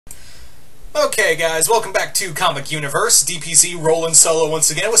Okay guys, welcome back to Comic YOUniverse, DPC rolling solo once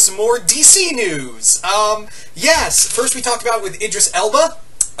again with some more DC news. Yes, first we talked about with Idris Elba.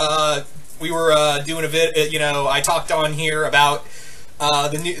 We were doing a vid, I talked on here about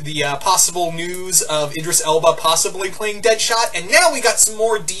the possible news of Idris Elba possibly playing Deadshot, and now we got some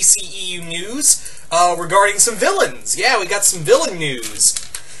more DCEU news regarding some villains. Yeah, we got some villain news.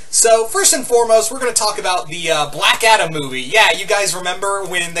 So, first and foremost, we're going to talk about the Black Adam movie. Yeah, you guys remember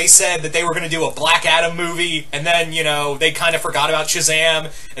when they said that they were going to do a Black Adam movie, and then, they kind of forgot about Shazam,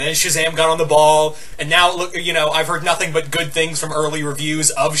 and then Shazam got on the ball, and now, look, I've heard nothing but good things from early reviews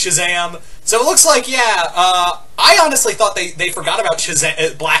of Shazam. So it looks like, I honestly thought they forgot about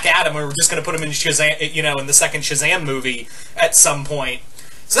Shazam, Black Adam, and were just going to put him in Shazam, in the second Shazam movie at some point.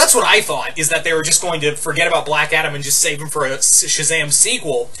 So that's what I thought, is that they were just going to forget about Black Adam and just save him for a Shazam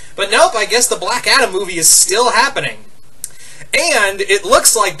sequel. But nope, I guess the Black Adam movie is still happening. And it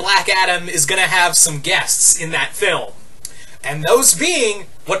looks like Black Adam is going to have some guests in that film. And those being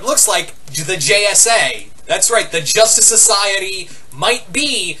what looks like the JSA. That's right, the Justice Society might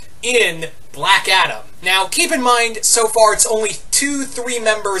be in Black Adam. Now, keep in mind, so far it's only 2-3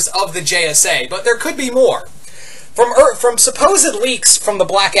 members of the JSA, but there could be more. From supposed leaks from the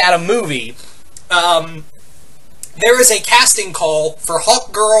Black Adam movie, there is a casting call for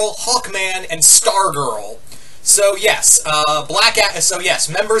Hawkgirl, Hawkman, and Stargirl. So yes,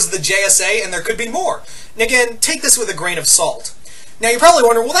 members of the JSA, and there could be more. And again, take this with a grain of salt. Now you're probably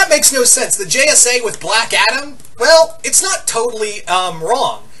wondering, well, that makes no sense. The JSA with Black Adam? Well, it's not totally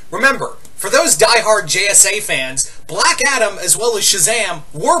wrong. Remember, for those die-hard JSA fans, Black Adam as well as Shazam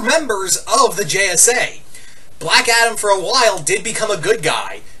were members of the JSA. Black Adam, for a while, did become a good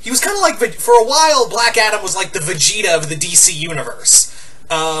guy. He was kind of like, for a while, Black Adam was like the Vegeta of the DC universe.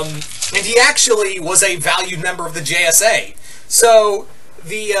 And he actually was a valued member of the JSA. So,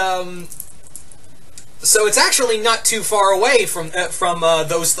 so it's actually not too far away from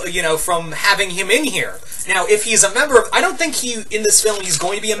having him in here. Now, if he's a member of, I don't think in this film, he's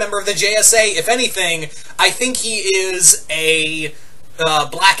going to be a member of the JSA. If anything, I think he is a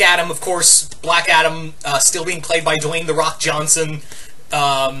Black Adam, of course, Black Adam still being played by Dwayne "The Rock" Johnson.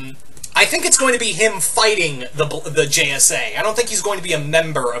 I think it's going to be him fighting the JSA. I don't think he's going to be a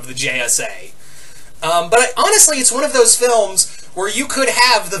member of the JSA. But honestly, it's one of those films where you could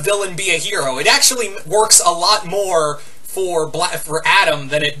have the villain be a hero. It actually works a lot more for Adam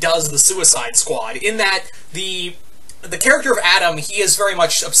than it does the Suicide Squad, in that the character of Adam, he is very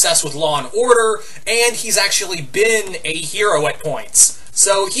much obsessed with law and order, and he's actually been a hero at points.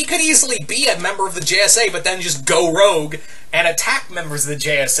 So he could easily be a member of the JSA, but then just go rogue and attack members of the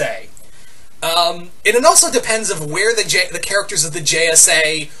JSA. And it also depends of where the characters of the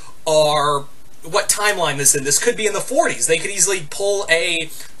JSA are, what timeline this is in. This could be in the 40s. They could easily pull a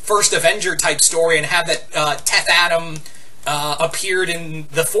First Avenger type story and have that Teth Adam appeared in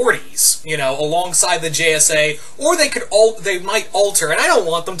the 40s, alongside the JSA, or they might alter, and I don't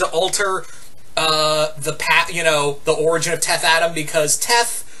want them to alter the origin of Teth Adam, because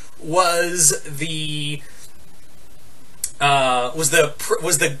Teth was the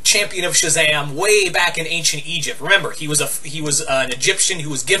champion of Shazam way back in ancient Egypt. Remember, he was an Egyptian who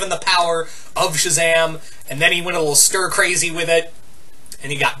was given the power of Shazam, and then he went a little stir crazy with it,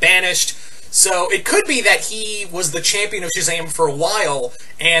 and he got banished. So it could be that he was the champion of Shazam for a while,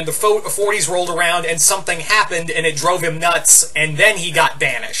 and the 40s rolled around, and something happened, and it drove him nuts, and then he got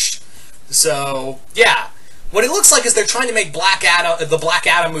banished. So, yeah. What it looks like is they're trying to make the Black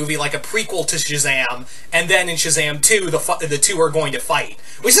Adam movie like a prequel to Shazam, and then in Shazam 2, the two are going to fight.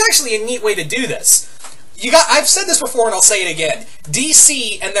 Which is actually a neat way to do this. I've said this before, and I'll say it again.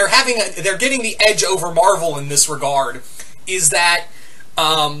 DC, and they're getting the edge over Marvel in this regard, is that,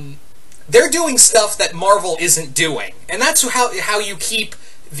 they're doing stuff that Marvel isn't doing. And that's how you keep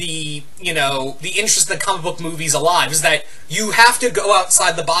the interest in the comic book movies alive, is that you have to go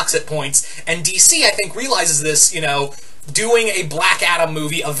outside the box at points. And DC, I think, realizes this, doing a Black Adam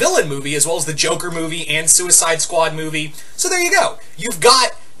movie, a villain movie, as well as the Joker movie and Suicide Squad movie. So there you go. You've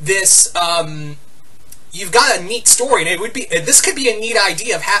got this, you've got a neat story, and this could be a neat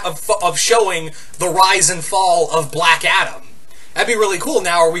idea of showing the rise and fall of Black Adam. That'd be really cool.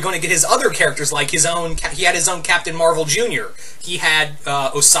 Now, are we going to get his other characters, like he had his own Captain Marvel Jr., he had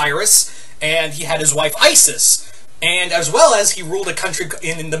Osiris, and he had his wife Isis, and as well as he ruled a country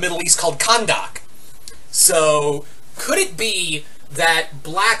in the Middle East called Kahndaq. So, could it be that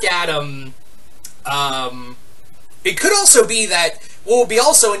Black Adam, it could also be that, well, it would be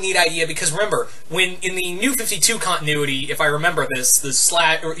also a neat idea, because remember, when in the New 52 continuity, if I remember this, the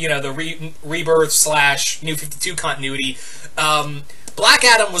Rebirth / New 52 continuity, Black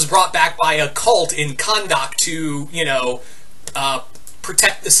Adam was brought back by a cult in Kahndaq to, you know,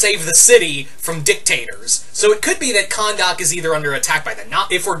 save the city from dictators. So it could be that Kahndaq is either under attack by the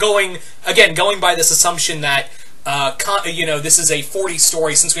if we're going by this assumption that you know, this is a 40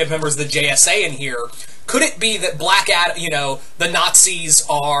 story, since we have members of the JSA in here, could it be that Black Adam, you know, the Nazis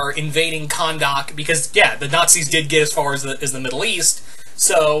are invading Kahndaq because, yeah, the Nazis did get as far as the Middle East.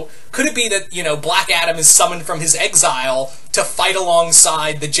 So, could it be that, you know, Black Adam is summoned from his exile to fight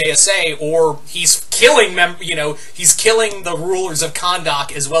alongside the JSA, or he's killing he's killing the rulers of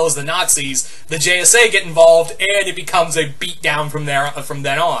Kahndaq as well as the Nazis, the JSA get involved, and it becomes a beatdown from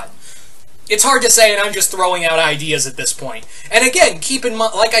then on. It's hard to say, and I'm just throwing out ideas at this point. And again, keep in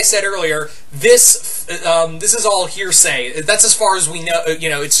mind, like I said earlier, this is all hearsay. That's as far as we know. You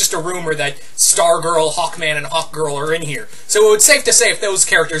know, it's just a rumor that Stargirl, Hawkman, and Hawkgirl are in here. So it's safe to say if those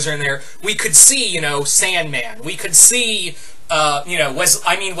characters are in there, we could see, you know, Sandman. We could see, you know,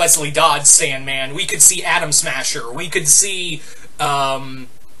 Wesley Dodds Sandman. We could see Atom Smasher. We could see, you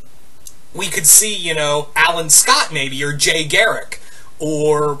know, Alan Scott maybe, or Jay Garrick,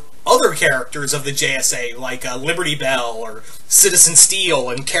 or other characters of the JSA, like Liberty Bell or Citizen Steel,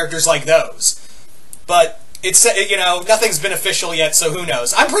 and characters like those. But it's, you know, nothing's been official yet, so who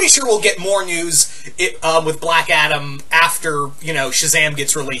knows. I'm pretty sure we'll get more news with Black Adam after, you know, Shazam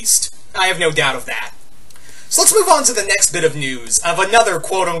gets released. I have no doubt of that. So let's move on to the next bit of news, of another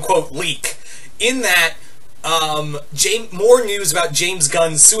quote-unquote leak, in that more news about James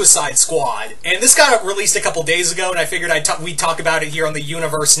Gunn's Suicide Squad. And this got released a couple days ago, and I figured we'd talk about it here on the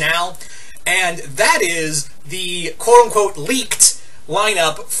Universe now. And that is the quote-unquote leaked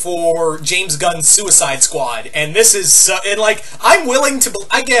lineup for James Gunn's Suicide Squad. And this is, and like, I'm willing to,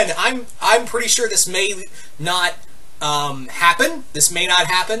 again, I'm pretty sure this may not happen. This may not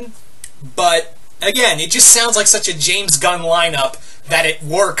happen. But, again, it just sounds like such a James Gunn lineup that it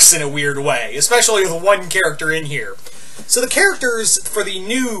works in a weird way, especially with one character in here. So the characters for the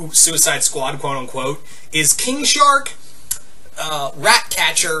new Suicide Squad, quote-unquote, is King Shark,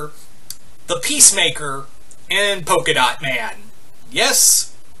 Ratcatcher, the Peacemaker, and Polka Dot Man.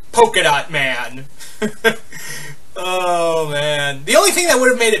 Yes, Polka Dot Man. Oh, man. The only thing that would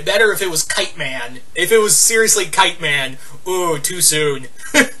have made it better if it was Kite Man. If it was seriously Kite Man. Ooh, too soon.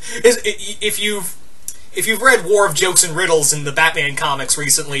 If you've read War of Jokes and Riddles in the Batman comics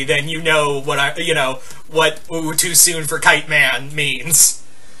recently, then you know what ooh, too soon for Kite Man means.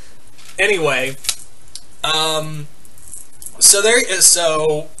 Anyway,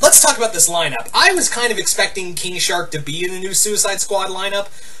 so let's talk about this lineup. I was kind of expecting King Shark to be in the new Suicide Squad lineup,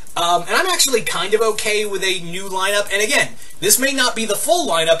 and I'm actually kind of okay with a new lineup. And again, this may not be the full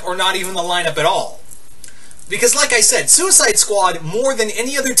lineup, or not even the lineup at all. Because, like I said, Suicide Squad, more than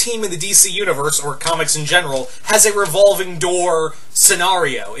any other team in the DC Universe, or comics in general, has a revolving door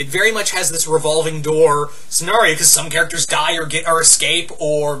scenario. It very much has this revolving door scenario, because some characters die or escape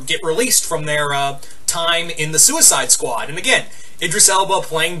or get released from their time in the Suicide Squad. And again, Idris Elba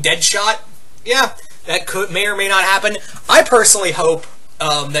playing Deadshot, yeah, that may or may not happen. I personally hope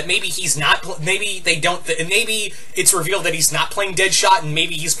that maybe he's not, maybe they don't, maybe it's revealed that he's not playing Deadshot, and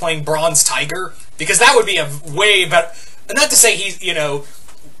maybe he's playing Bronze Tiger, because that would be a way better, not to say he's, you know,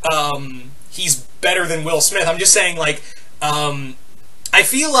 he's better than Will Smith, I'm just saying, like, I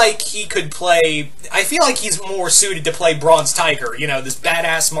feel like he could play, I feel like he's more suited to play Bronze Tiger, you know, this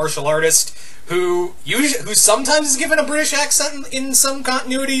badass martial artist who sometimes is given a British accent in some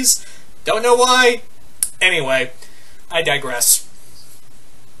continuities, don't know why. Anyway, I digress.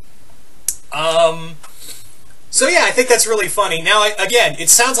 So yeah, I think that's really funny. Now, again, it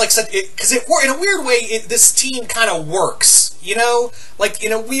sounds like such, because in a weird way, this team kind of works, you know? Like,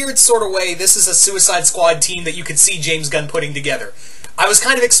 in a weird sort of way, this is a Suicide Squad team that you could see James Gunn putting together. I was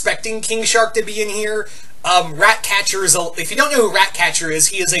kind of expecting King Shark to be in here. Ratcatcher is if you don't know who Ratcatcher is,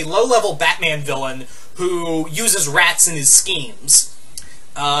 he is a low-level Batman villain who uses rats in his schemes.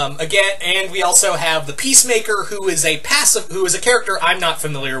 Again, and we also have the Peacemaker, who is a character I'm not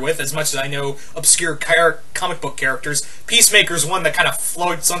familiar with, as much as I know obscure comic book characters. Peacemaker's one that kind of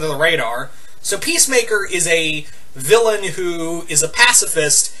floats under the radar. So Peacemaker is a villain who is a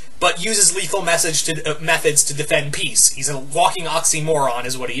pacifist, but uses lethal methods to defend peace. He's a walking oxymoron,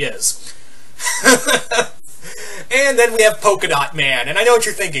 is what he is. And then we have Polka Dot Man, and I know what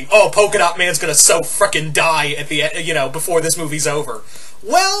you're thinking. Oh, Polka Dot Man's gonna so frickin' die at the end, you know, before this movie's over.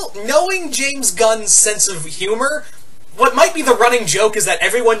 Well, knowing James Gunn's sense of humor, what might be the running joke is that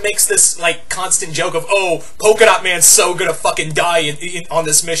everyone makes this, like, constant joke of, oh, Polka Dot Man's so gonna fucking die on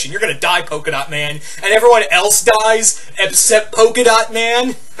this mission. You're gonna die, Polka Dot Man. And everyone else dies except Polka Dot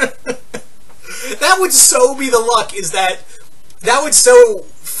Man. That would so be the luck, is that That would so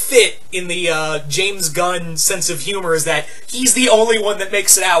fit in the James Gunn sense of humor, is that he's the only one that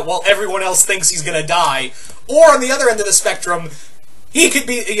makes it out while everyone else thinks he's gonna die. Or on the other end of the spectrum, he could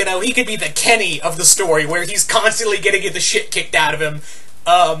be, he could be the Kenny of the story, where he's constantly getting the shit kicked out of him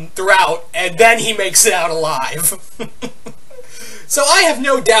throughout, and then he makes it out alive. So I have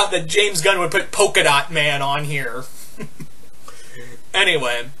no doubt that James Gunn would put Polka Dot Man on here.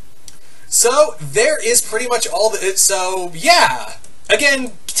 Anyway, so there is pretty much all the... So, yeah.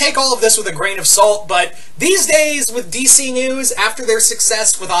 Again, take all of this with a grain of salt, but these days with DC News, after their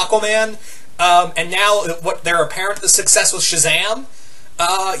success with Aquaman, and now what their apparent success with Shazam,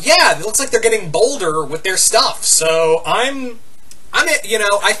 yeah, it looks like they're getting bolder with their stuff. So I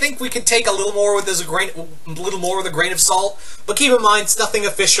think we could take a little more with a grain of salt, but keep in mind it's nothing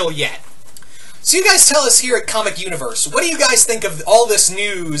official yet. So you guys tell us here at Comic YOUniverse, what do you guys think of all this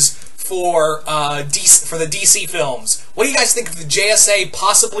news for the DC films? What do you guys think of the JSA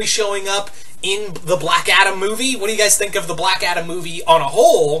possibly showing up in the Black Adam movie? What do you guys think of the Black Adam movie on a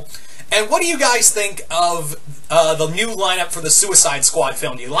whole? And what do you guys think of the new lineup for the Suicide Squad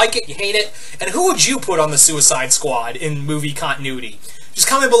film? Do you like it? You hate it? And who would you put on the Suicide Squad in movie continuity? Just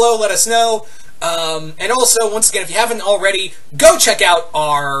comment below, let us know. And also, once again, if you haven't already, go check out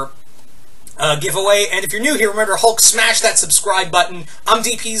our giveaway. And if you're new here, remember, Hulk, smash that subscribe button. I'm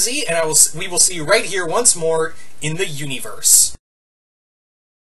DPZ, and we will see you right here once more in the Universe.